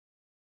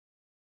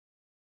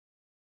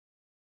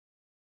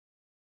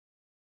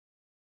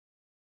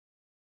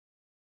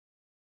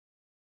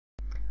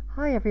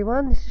Hi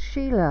everyone, this is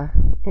Sheila.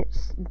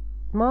 It's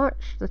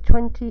March the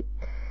 28th,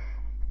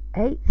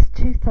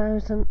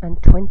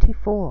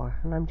 2024,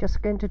 and I'm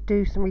just going to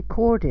do some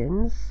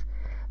recordings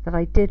that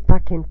I did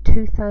back in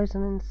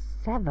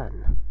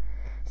 2007,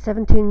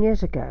 17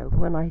 years ago,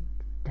 when I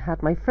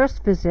had my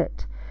first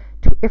visit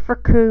to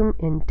Ilfracombe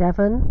in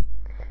Devon,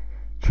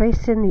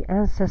 tracing the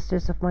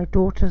ancestors of my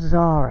daughter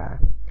Zara,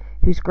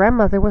 whose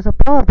grandmother was a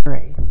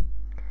Barbeary,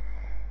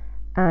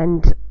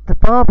 and the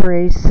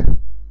Barberys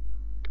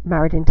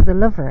married into the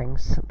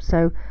Loverings.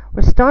 So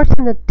we're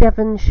starting the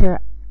Devonshire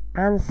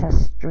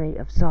ancestry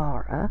of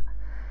Zara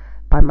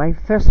by my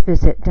first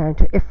visit down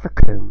to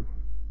Ilfracombe.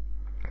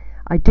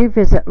 I do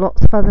visit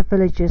lots of other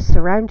villages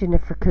surrounding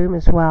Ilfracombe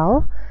as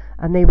well,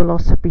 and they will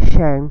also be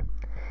shown.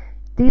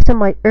 These are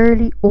my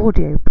early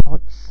audio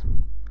pods,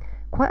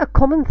 quite a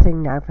common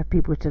thing now for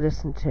people to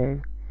listen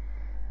to.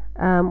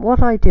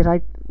 What I did,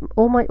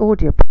 all my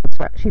audio pods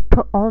are actually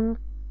put on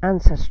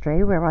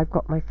Ancestry, where I've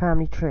got my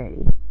family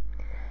tree,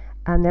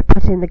 and they're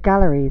put in the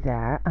gallery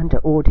there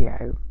under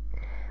audio.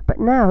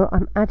 But now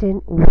I'm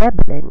adding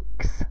web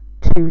links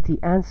to the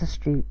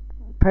Ancestry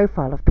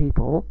profile of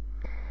people,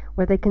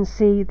 where they can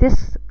see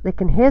this, they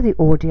can hear the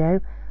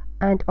audio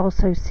and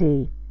also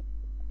see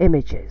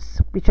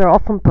images, which are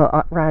often put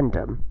at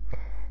random.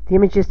 The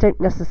images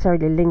don't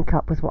necessarily link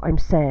up with what I'm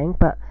saying,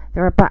 but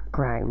they're a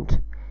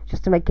background,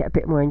 just to make it a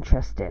bit more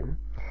interesting.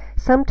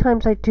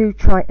 Sometimes I do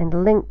try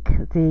and link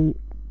the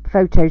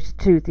photos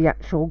to the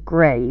actual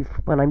grave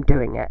when I'm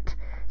doing it,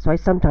 so I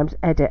sometimes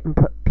edit and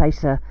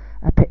place a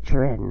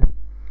picture in.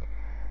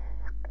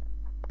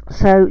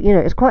 So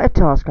it's quite a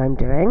task I'm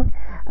doing.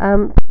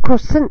 Of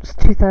course, since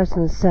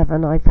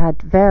 2007 I've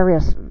had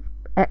various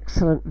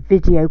excellent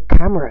video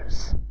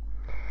cameras,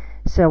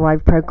 so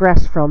I've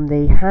progressed from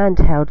the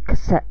handheld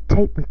cassette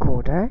tape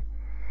recorder,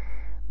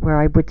 where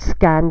I would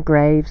scan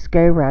graves,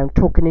 go around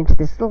talking into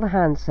this little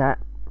handset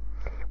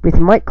with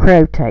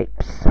micro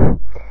tapes,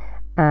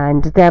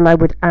 and then I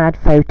would add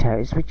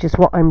photos, which is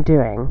what I'm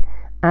doing,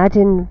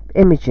 adding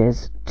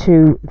images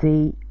to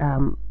the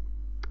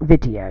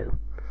video,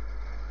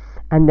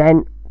 and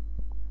then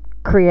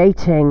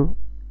creating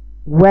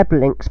web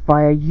links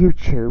via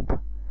YouTube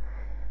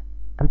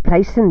and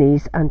placing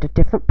these under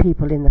different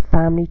people in the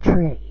family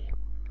tree.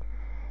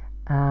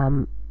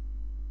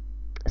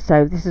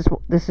 So this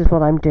is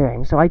what I'm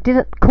doing. So I did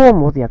at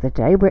Cornwall the other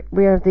day,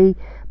 where the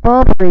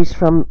Barberys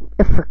from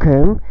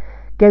Ilfracombe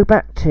go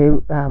back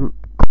to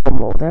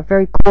Cornwall. They're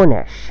very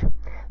Cornish.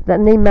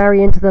 Then they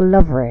marry into the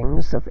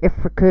Loverings of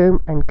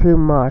Ilfracombe and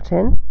Combe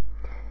Martin.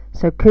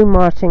 So Combe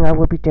Martin I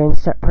will be doing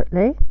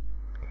separately.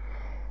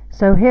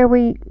 So here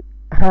we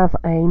have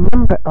a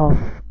number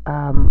of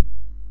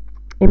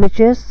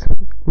images.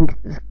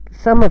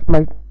 Some of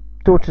my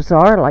daughter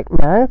Zara, like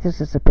now,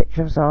 this is a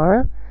picture of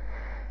Zara.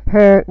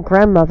 Her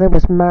grandmother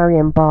was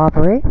William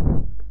Barbeary,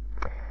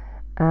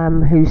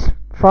 whose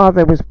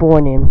father was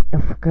born in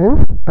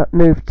Ilfracombe but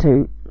moved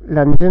to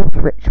London,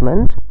 to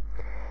Richmond.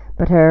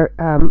 But her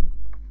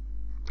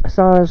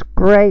Zara's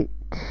great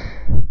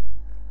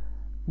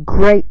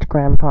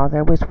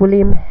grandfather was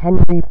William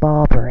Henry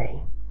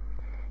Barbeary,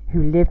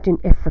 who lived in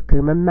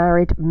Ilfracombe and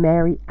married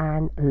Mary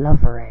Ann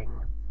Lovering.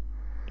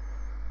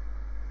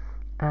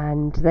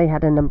 And they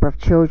had a number of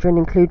children,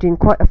 including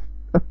quite a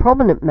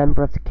prominent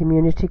member of the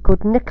community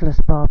called Nicholas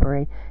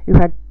Barbeary, who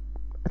had,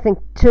 I think,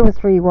 2 or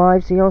 3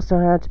 wives. He also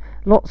had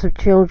lots of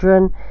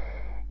children.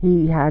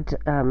 He had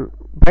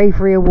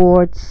bravery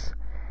awards.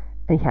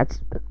 He had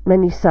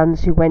many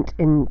sons who went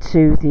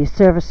into the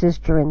services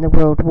during the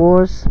World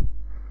Wars,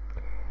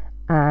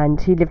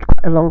 and he lived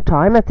quite a long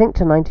time, I think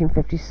to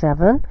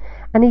 1957,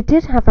 and he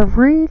did have a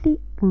really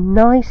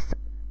nice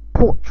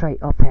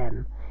portrait of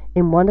him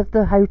in one of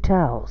the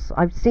hotels.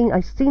 I've seen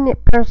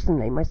it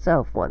personally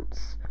myself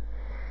once.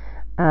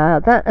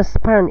 That has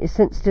apparently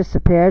since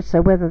disappeared,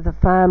 so whether the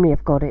family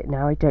have got it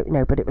now I don't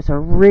know, but it was a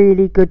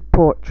really good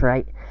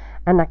portrait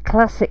and a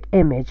classic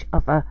image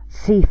of a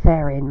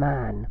seafaring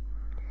man.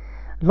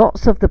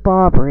 Lots of the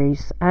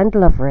Barberys and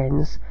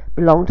Loverings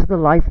belonged to the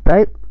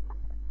lifeboat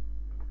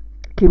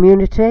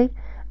community,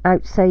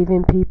 out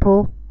saving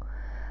people.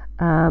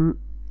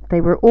 They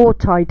were all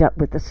tied up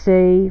with the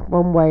sea,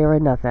 one way or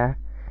another.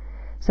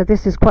 So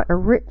this is quite a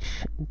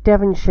rich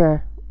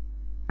Devonshire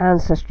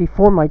ancestry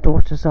for my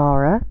daughter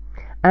Zara,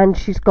 and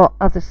she's got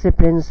other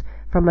siblings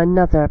from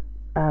another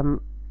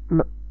from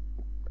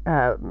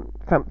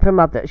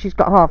other. She's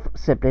got half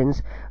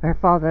siblings. Her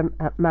father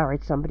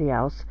married somebody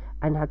else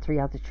and had 3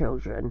 other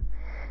children,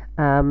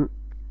 and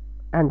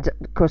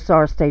of course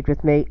Zara stayed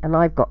with me, and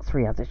I've got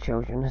 3 other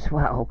children as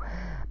well.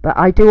 But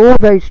I do all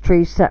those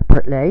trees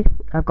separately.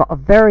 I've got a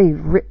very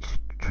rich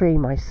tree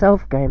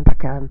myself, going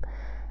back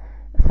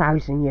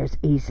 1,000 years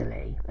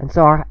easily, and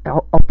Zara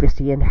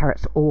obviously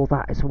inherits all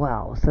that as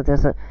well. So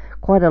there's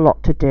quite a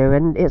lot to do,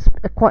 and it's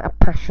quite a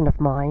passion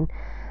of mine.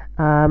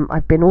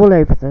 I've been all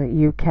over the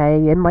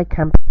UK in my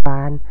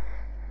campervan,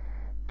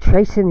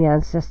 tracing the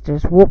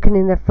ancestors, walking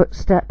in their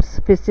footsteps,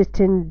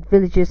 visiting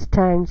villages,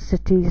 towns,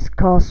 cities,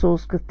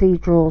 castles,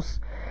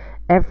 cathedrals,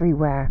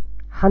 everywhere.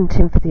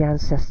 hunting for the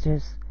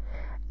ancestors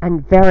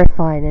and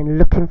verifying and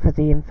looking for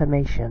the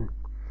information.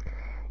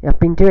 I've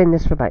been doing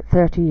this for about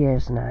 30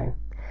 years now.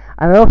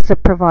 I also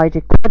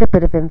provided quite a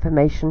bit of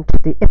information to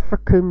the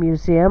Ilfracombe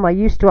Museum. I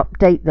used to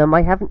update them.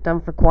 I haven't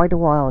done for quite a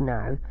while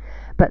now,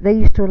 but they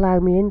used to allow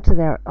me into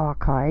their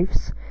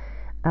archives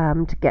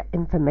to get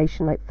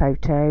information like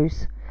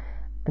photos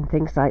and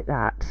things like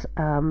that.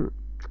 So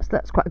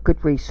that's quite a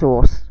good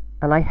resource,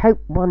 and I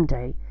hope one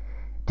day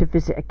to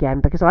visit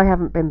again, because I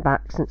haven't been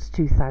back since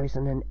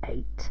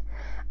 2008,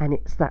 and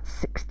that's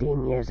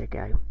 16 years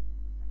ago.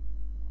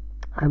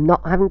 I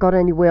haven't got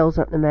any wheels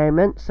at the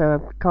moment, so I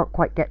can't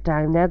quite get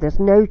down there. There's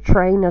no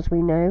train, as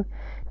we know,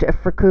 to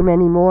Ilfracombe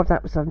anymore.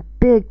 That was a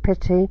big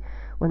pity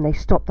when they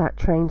stopped that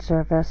train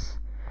service.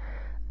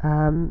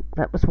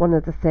 That was one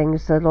of the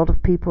things. A lot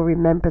of people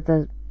remember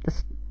the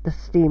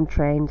steam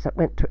trains that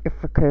went to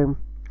Ilfracombe.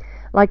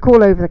 Like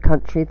all over the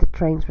country, the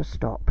trains were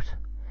stopped.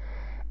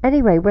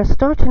 Anyway, we're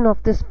starting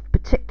off this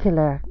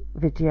particular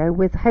video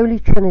with Holy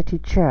Trinity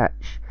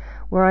Church,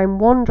 where I'm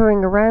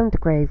wandering around the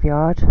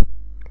graveyard,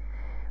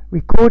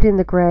 recording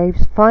the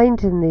graves,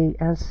 finding the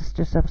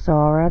ancestors of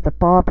Zara, the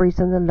Barberys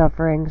and the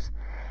Loverings,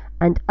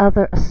 and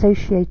other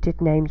associated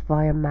names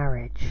via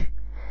marriage.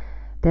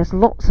 There's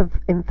lots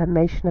of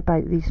information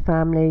about these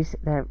families.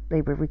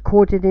 They were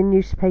recorded in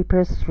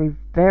newspapers through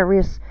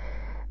various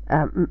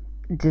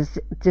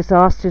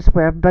disasters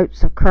where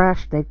boats have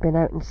crashed. They've been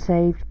out and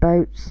saved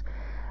boats.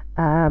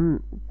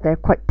 They're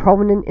quite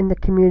prominent in the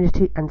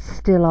community and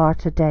still are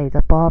today.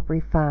 The Barbeary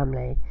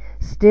family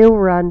still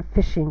run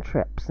fishing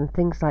trips and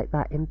things like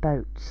that in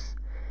boats.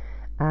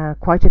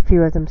 Quite a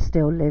few of them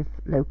still live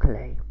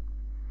locally.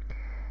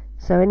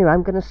 So anyway,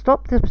 I'm going to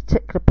stop this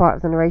particular part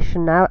of the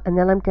narration now, and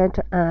then I'm going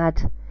to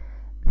add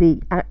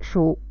the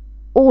actual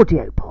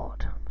audio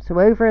pod.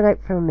 So over and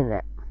out for a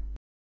minute.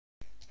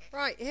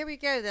 Right, here we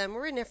go then.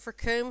 We're in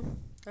Ilfracombe.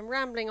 I'm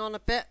rambling on a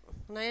bit,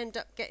 and I end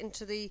up getting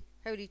to the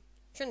Holy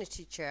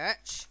Trinity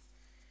Church,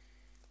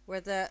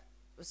 where the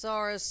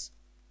Zara's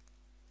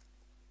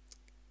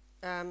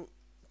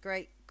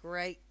great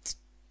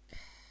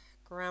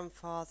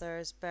grandfather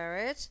is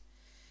buried,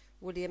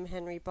 William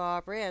Henry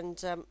Barbeary,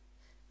 and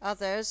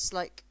others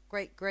like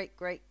great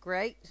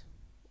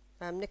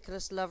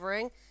Nicholas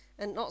Lovering,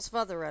 and lots of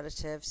other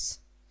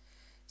relatives.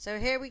 So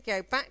here we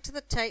go, back to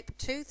the tape,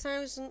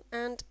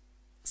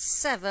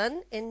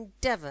 2007 in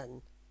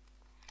Devon.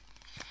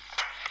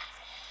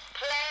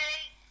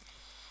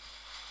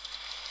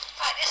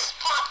 Right, this is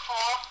part 4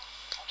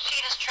 of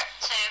Sheila's trip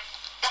to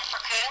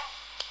Ilfracombe,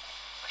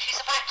 where she's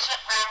about to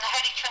look round the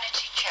Holy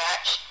Trinity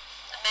Church,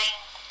 the main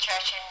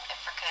church in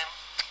Ilfracombe,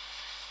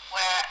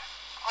 where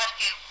quite a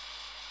few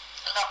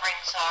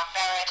Loverings are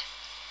buried,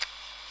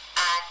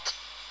 and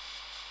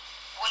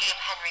William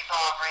Henry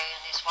Barbeary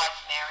and his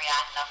wife Mary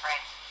Ann Lovering,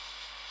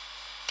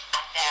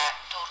 and their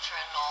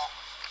daughter-in-law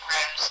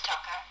Rose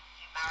Tucker,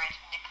 who married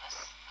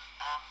Nicholas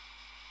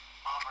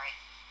Barbeary.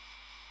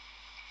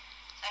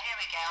 So here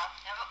we go.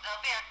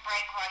 There'll be a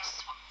break where I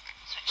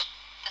switch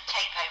the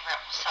tape over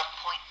at some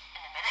point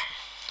in a minute.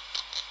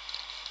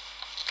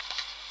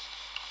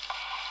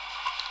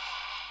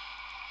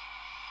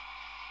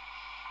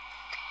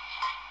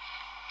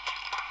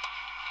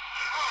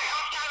 Right,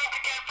 I'm having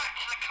to go back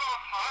to the car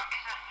park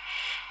to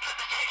put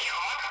the ticket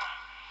on.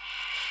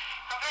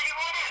 I bet you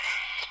want it.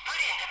 It's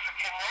brilliant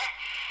Ilfracombe there,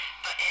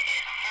 but it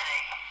is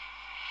hilly.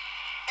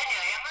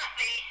 Anyway, I'm at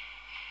the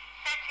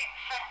 13th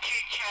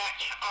century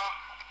church of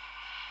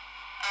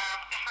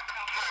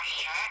Ilfracombe Parish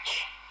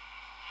Church.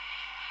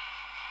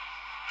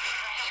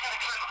 I'm just going to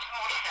climb up some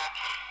more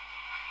steps.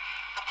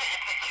 I've taken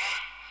a picture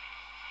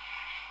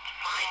to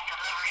find the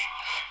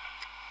Loverings.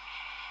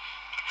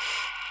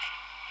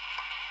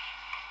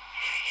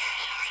 Here we go,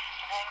 sorry,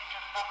 there's loads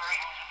of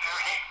Loverings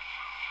apparently.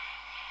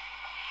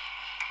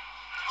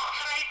 Not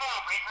so many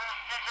Barberys,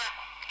 there's a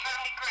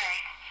family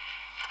grave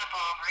for the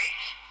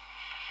Barberys.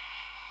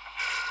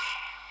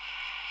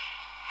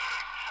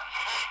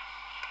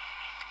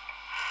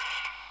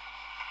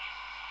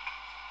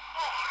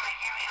 Alright,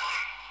 here we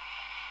are.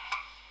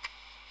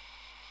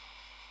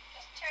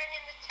 Just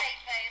turning the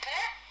tape over.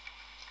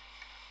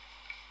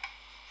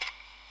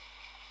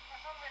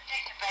 There's on the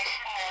database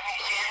in the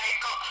museum,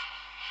 they've got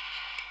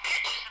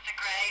pictures of the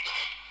graves,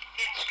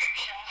 the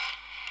inscriptions,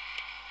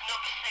 and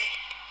obviously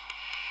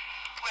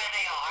where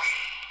they are.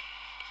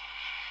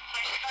 So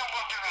I'm just going to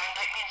wander around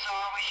like me and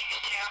Zara always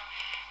used to.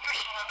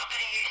 First of all, I'm not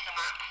going to use the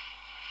map.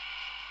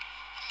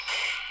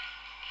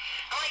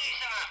 I might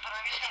use the map, but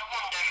I'm just going to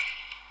wander.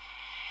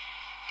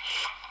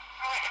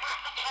 Right, I'm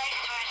at the place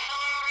where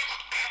Zara's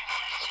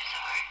ancestors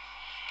are.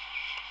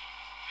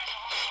 There's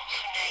all sorts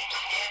of names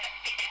in here that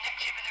can be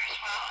connected with her as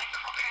well, like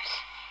Crockers,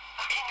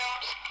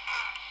 Buckinghams,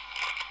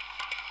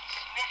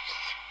 Smiths,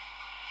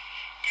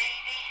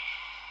 Davy.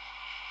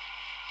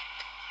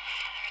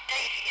 There are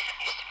Davies that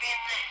used to be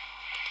in the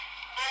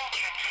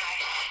Lantern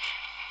House.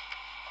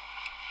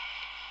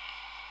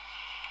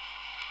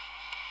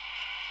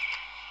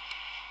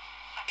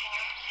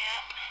 Buckinghams,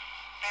 yeah.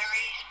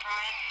 Berries,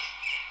 Bryants.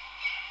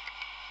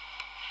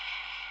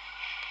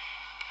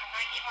 A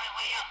 19th Making my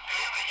way up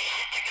now where they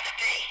said they're going to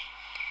be.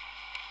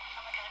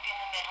 I'm going to be in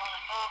the middle,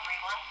 the Barbeary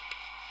one.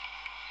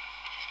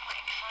 Which is quite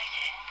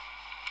exciting.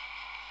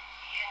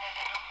 Even though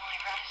they're not my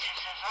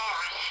relatives, they're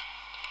Zara's.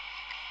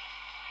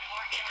 I'm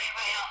working my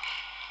way up.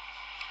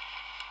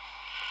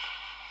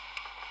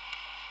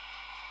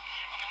 I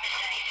don't want to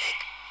miss anything.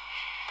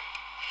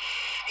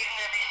 Even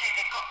though they say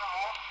they've got them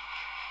all.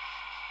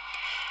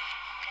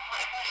 They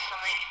might have missed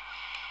something.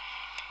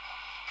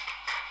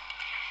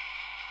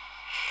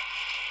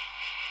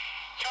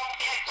 John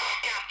Coates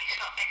scamp, he's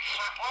got a big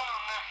flat one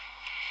on the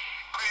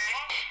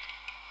ground.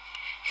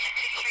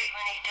 63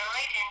 when he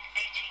died in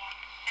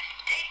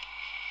 1850.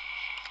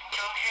 And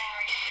John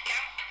Henry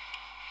Scamp,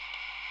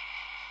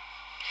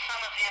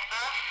 son of the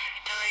above, who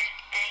died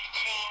 18,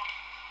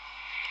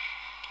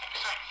 it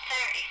was like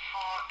 30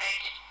 for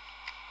age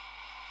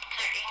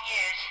 13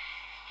 years.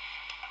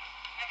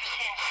 Never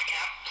seen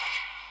scamps.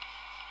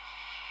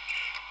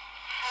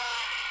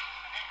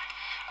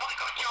 Oh, we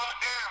got John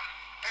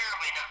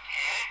Irwin up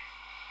here.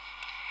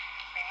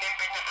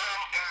 Remembering that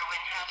Anne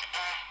Irwin had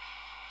a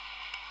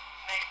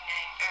maiden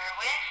name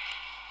Irwin.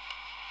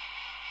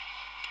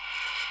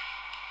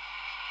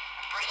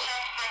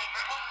 Britain, Fanny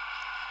Brittle.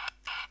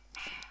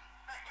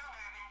 Right, John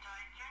Irwin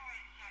died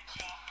January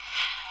 13th, 19...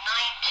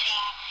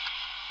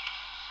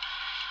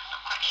 I'm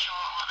not quite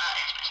sure what that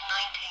is, but it's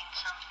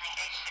 19-something,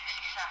 age 67.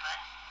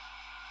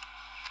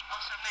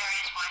 Also Mary,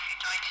 his wife, who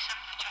died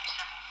December the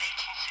 27th,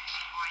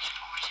 1864, age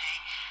 40.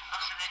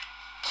 Also the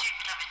two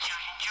beloved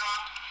children,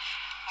 John,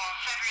 born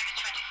February the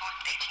 24th,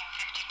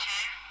 1852,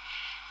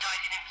 died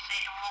in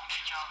infancy, and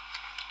Walter John,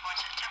 born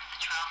September the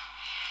 12th,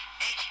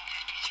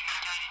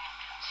 1853, died in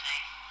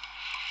infancy.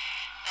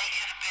 They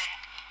could have been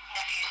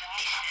nephews and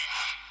nieces,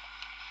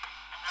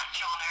 and that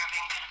John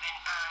Irving could have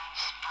been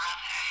Anne's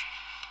brother.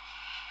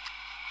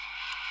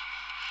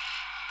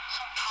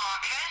 Some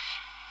Parkers.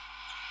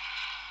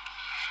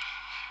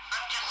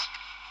 I'm just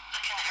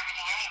looking at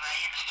everything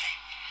anyway, actually.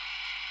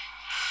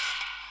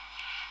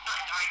 Not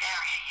in the right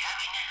area yet,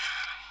 I mean.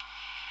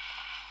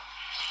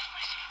 It's just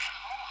nice to look at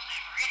them all.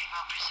 They're really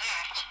well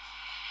preserved.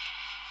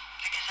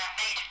 Because they're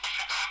made of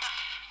different stuff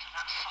to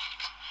that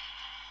soft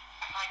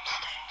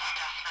limestone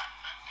stuff that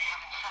they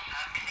have in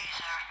Suffolk. These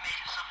are made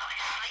of sort of like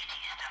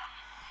slaty stuff.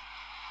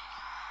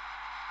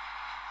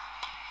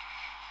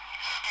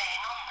 It's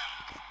staying on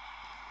them.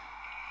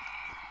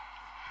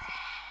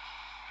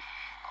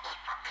 Lots of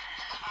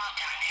boxes as well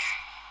down here.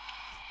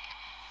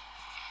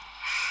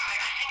 Right,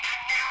 I think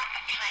I'm now at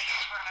the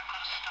place where I've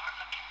got to start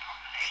looking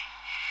properly.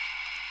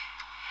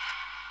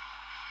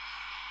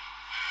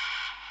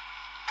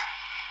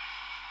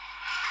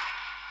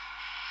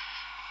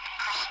 I'm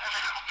crossing a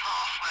little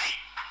pathway.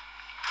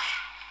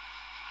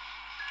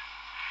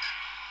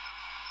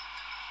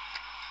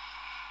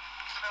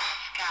 Little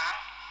scan.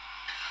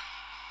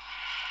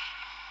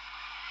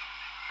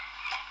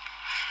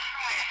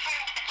 Right, I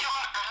found a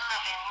John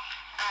Loving.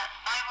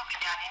 I will be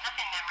down in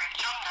loving memory of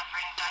John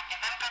Lovering, died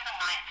November the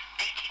 9th,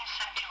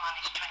 1871,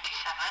 aged 27.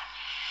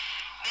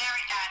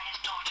 Mary Ann, his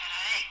daughter,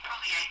 died April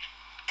the 8th,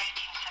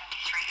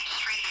 1873,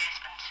 aged 3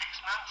 years and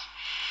 6 months.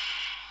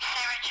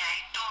 Sarah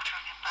Jane, daughter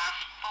of the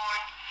above,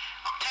 born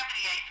October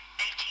the 8th,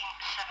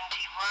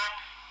 1871,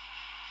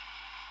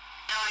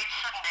 died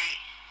suddenly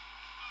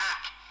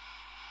at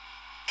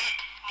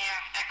Id near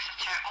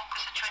Exeter,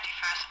 August the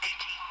 21st,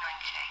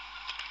 1890.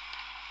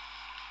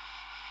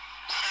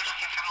 I'm still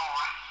looking for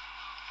more.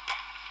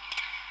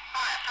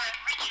 Right, I found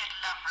Richard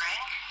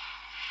Lovering,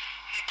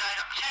 who died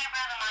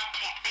October the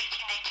 19th,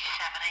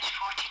 1887, aged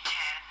 42.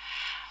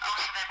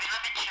 Also their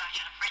beloved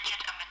children of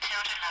Richard and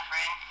Matilda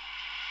Lovering.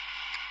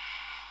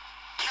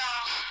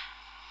 Charles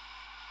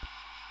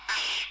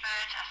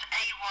Ashford, that's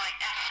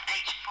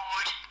A-Y-S-H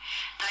Ford,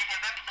 died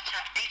November the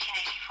 10th,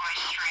 1884,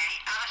 aged 3.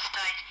 Alice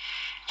died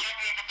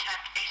January the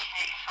 10th,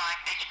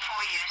 1885, aged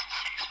 4 years and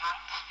 6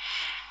 months.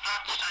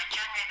 Blanche died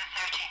January the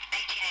 13th,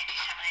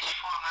 1887, aged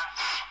 4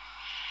 months.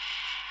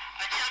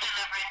 Matilda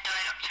Lovering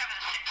died October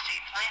the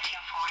 16th,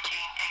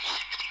 1914,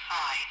 aged 65.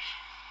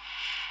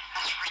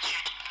 That's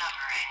Richard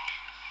Lovering.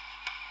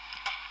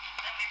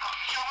 Then we've got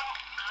John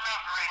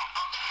Lovering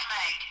of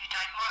Slade, who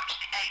died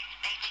March the 8th,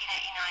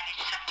 1889,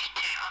 aged 72.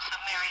 Also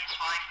Mary, his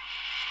wife,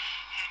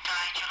 who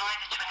died July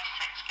the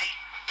 26th,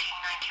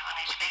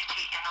 1891, aged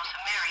 80. And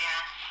also Mary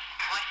Ann,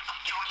 wife of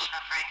George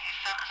Lovering, who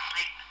fell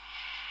asleep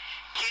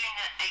June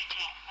the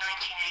 18th,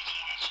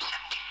 1918, aged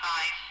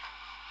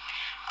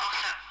 75.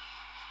 Also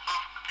of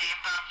the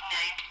above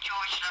named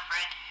George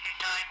Lovering, who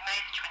died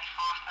May the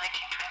 24th,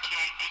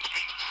 1928, aged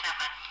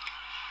 87.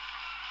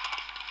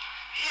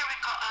 Here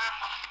we've got on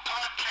a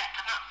plinth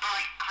an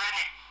upright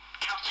granite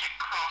Celtic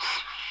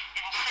cross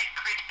in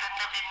sacred and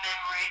loving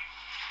memory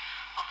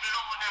of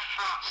Lorna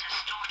Frances,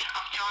 daughter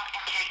of John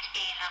and Kate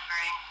E.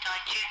 Lovering,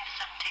 died June the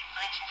 17th,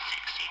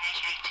 1916,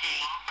 aged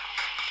 18.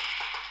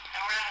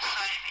 And round the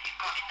side of it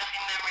you've got in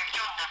loving memory of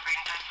John Lovering,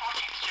 died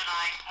 14th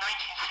July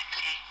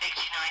 1968,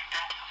 89,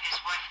 and of his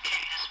wife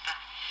Kate Elizabeth,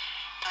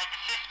 died the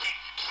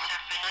 15th of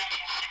December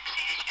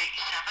 1960, aged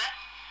 87.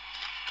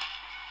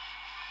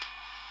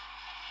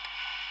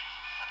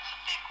 That's a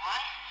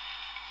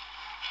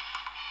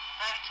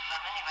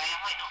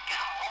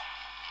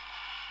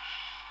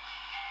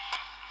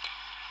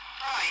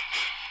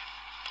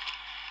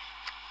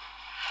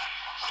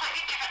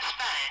slightly different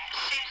spelling.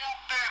 Susan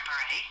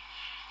Barbeary,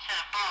 instead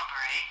of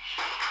Barbeary,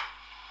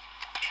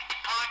 who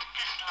departed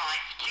this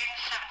life June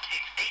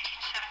 17th,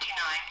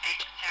 1879,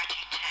 aged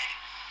 32.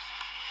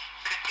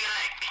 Could be a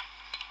link.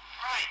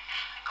 Right,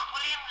 we've got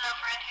William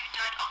Loverin, who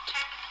died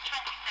October the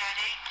 23rd,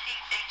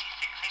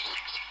 1886, aged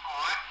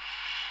 64.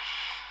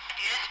 And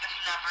Elizabeth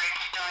Loverin,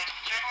 who died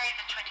January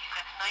the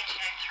 25th,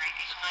 1903,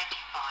 aged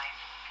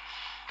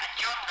 95. And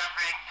John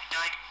Loverin, who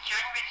died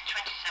January the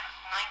 27th,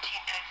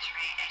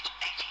 1903, aged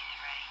 83.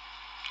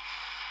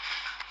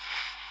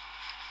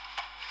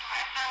 I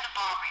found the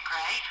Barbeary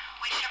grave.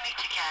 We shall meet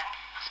again.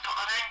 It's got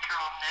an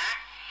anchor on there.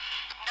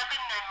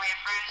 Loving memory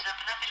of Rosa,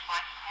 beloved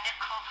wife of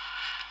Nicol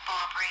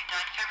Barbeary,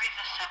 died February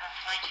the 7th,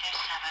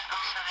 1907.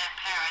 Also their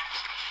parents,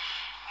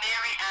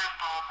 Mary Ann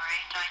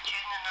Barbeary, died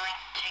June the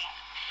 19th,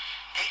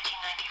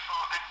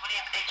 1894, and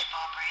William H.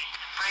 Barbeary, the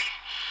brave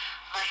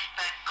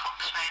lifeboat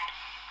coxswain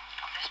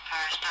of this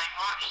parish, died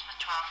March the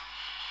 12th,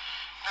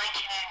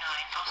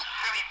 1909. Also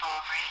Harry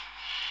Barbeary,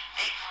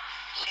 April,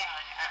 soon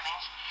I think that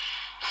means,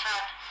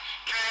 son,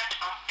 drowned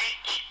on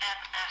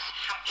HMS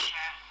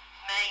Hampshire,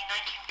 May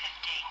 1915,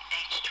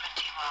 aged 21.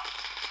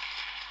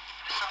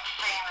 There was some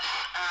famous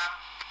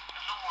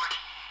lord,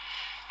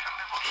 can't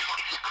remember what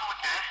he was called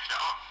now, that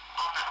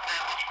on that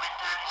boat when it went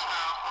down as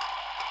well.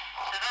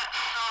 So that's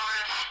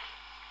Zara's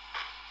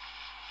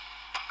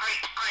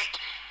great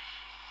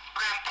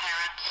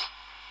grandparents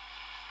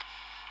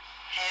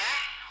here,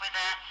 with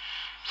a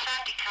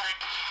sandy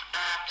coloured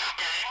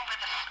stone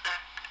with a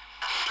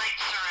slate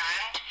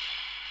surround.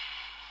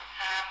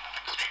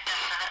 Looks a bit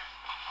desolate.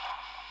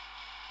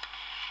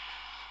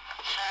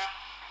 But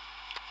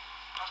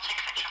I'll take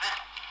a picture of it.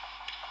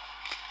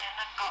 Then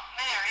I've got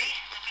Mary,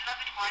 the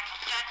beloved wife of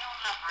Daniel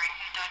Loverin,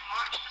 who died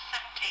March the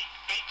 17th,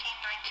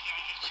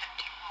 1898, aged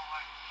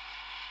 74.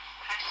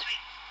 How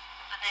sweet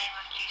the name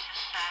of Jesus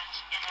sounds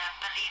in a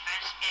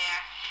believer's ear.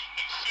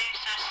 It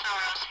soothes their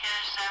sorrows,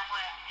 heals their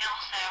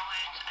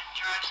wounds, and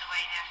drives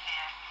away their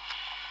fear.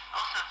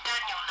 Also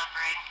Daniel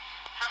Loverin,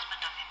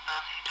 husband of the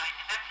above, who died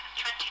November the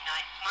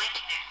 29th,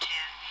 1902,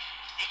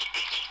 aged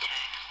 82.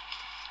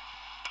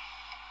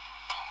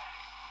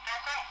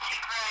 There's empty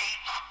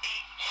graves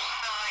each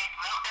side,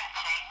 well not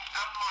empty,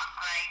 unmarked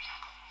graves.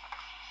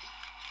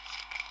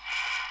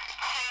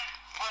 Two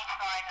one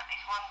side, at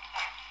least one,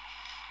 two,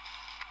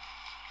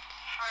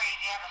 three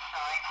the other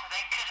side, so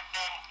they could have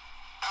been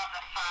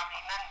other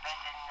family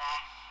members in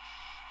there.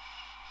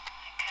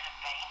 They could have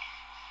been.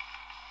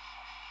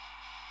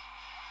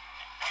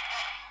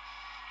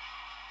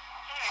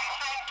 Anyway, we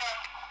found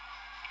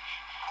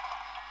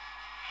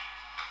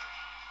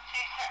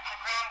two sets of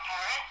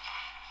grandparents.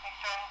 We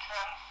found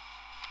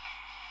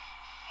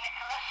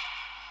Nicholas,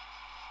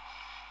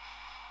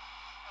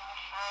 and we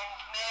found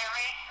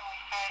Mary, and we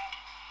found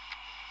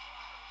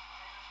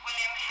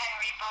William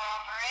Henry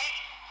Barbeary.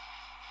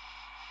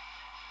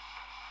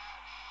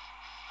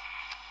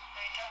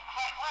 They've done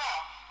quite well.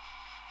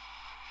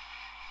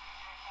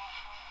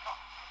 We've got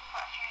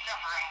quite a few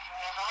Loverings, and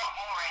there's a lot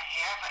more in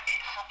here, but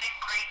it's a big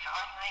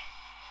graveyard, and they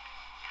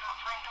can't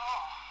find them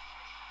all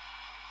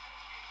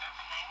at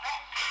the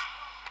moment.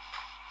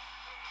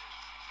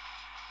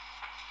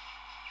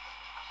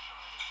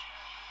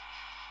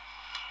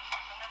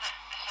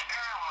 There's an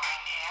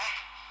Irwin here.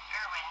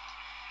 Irwin.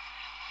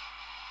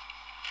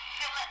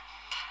 Philip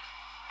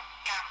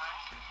Gammon.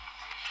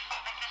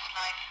 Lived his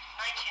life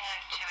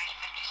 1902, age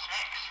 56.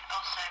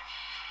 Also,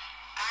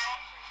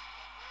 Anne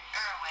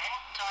Irwin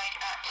died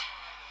at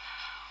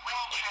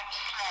Wintrim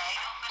Sleigh,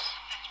 August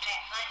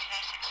 15th,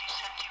 1906, age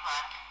 71.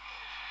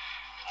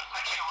 Not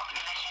quite sure what the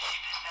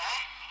relationship is there.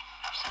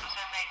 Perhaps that was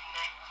her maiden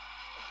name.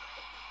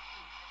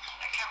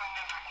 I can't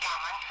remember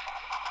Gammon.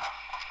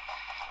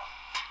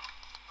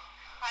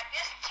 Right,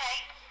 this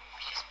tape,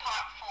 which is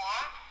part 4,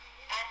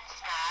 ends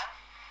now,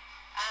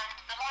 and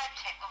the live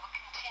tape will be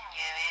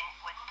continuing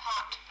with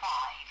part 5.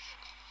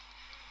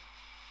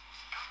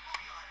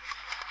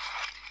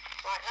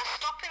 Right, let's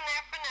stop in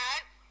there for now.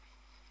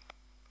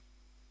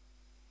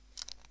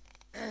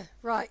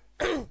 Right.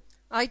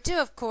 I do,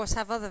 of course,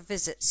 have other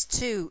visits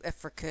to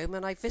Ilfracombe,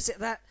 and I visit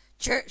that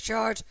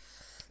churchyard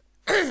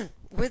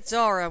with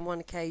Zara on one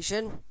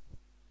occasion,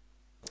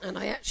 and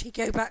I actually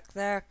go back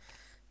there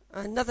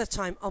another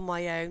time on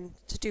my own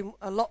to do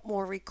a lot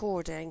more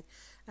recording,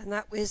 and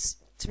that was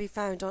to be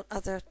found on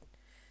other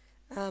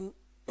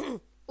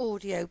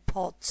audio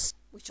pods,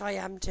 which I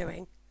am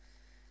doing.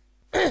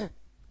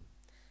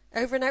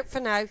 Over and out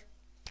for now.